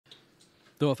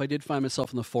Though if I did find myself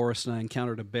in the forest and I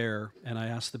encountered a bear and I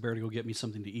asked the bear to go get me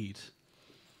something to eat,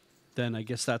 then I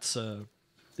guess that's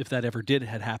if that ever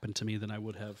had happened to me, then I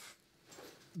would have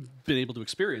been able to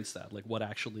experience that. Like, what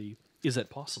actually is that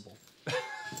possible?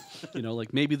 You know,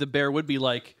 like maybe the bear would be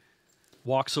like,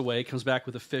 walks away, comes back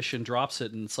with a fish and drops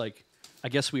it, and it's like, I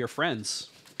guess we are friends.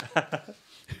 I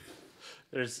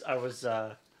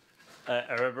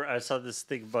remember I saw this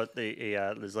thing about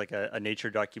there's like a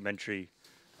nature documentary.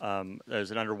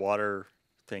 There's an underwater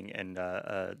thing, and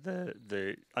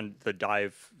the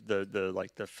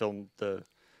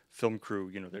film crew,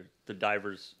 you know, the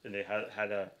divers, and they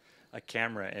had a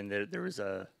camera, and there was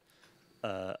a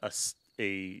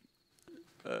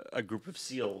group of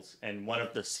seals, and one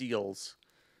of the seals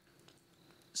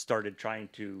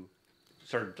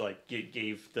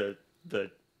gave the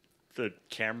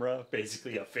camera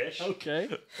basically a fish.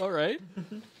 Okay, all right.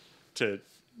 To,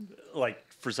 like,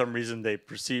 for some reason they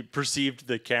perceived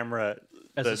the camera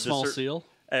as a small seal,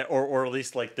 or at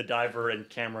least like the diver and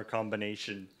camera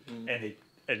combination, and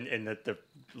that the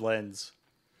lens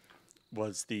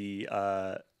was the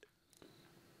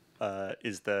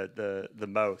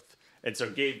mouth, and so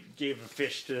gave a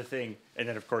fish to the thing, and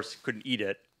then of course couldn't eat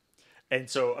it, and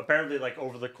so apparently, like,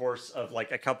 over the course of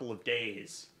like a couple of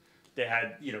days, they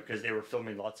had, you know, because they were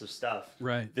filming lots of stuff.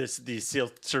 Right. These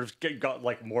seals sort of got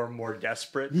like more and more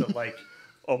desperate. That like,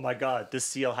 oh my god, this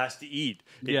seal has to eat.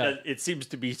 It seems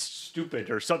to be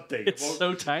stupid or something. It's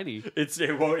so tiny.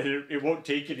 It won't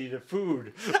take any of the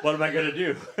food. What am I gonna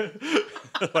do?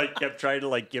 Like, kept trying to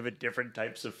like give it different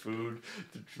types of food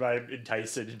to try and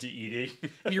entice it into eating.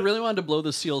 If you really wanted to blow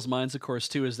the seal's minds, of course,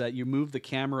 too, is that you move the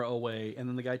camera away, and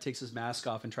then the guy takes his mask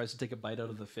off and tries to take a bite out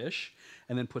of the fish,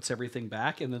 and then puts everything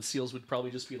back, and then seals would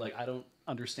probably just be like, I don't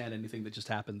understand anything that just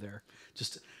happened there.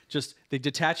 Just they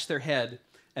detached their head,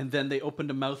 and then they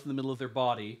opened a mouth in the middle of their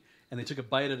body, and they took a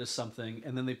bite out of something,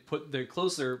 and then they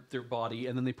closed their body,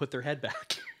 and then they put their head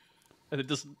back. And it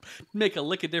doesn't make a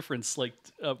lick of difference, like,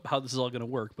 how this is all going to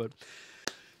work. But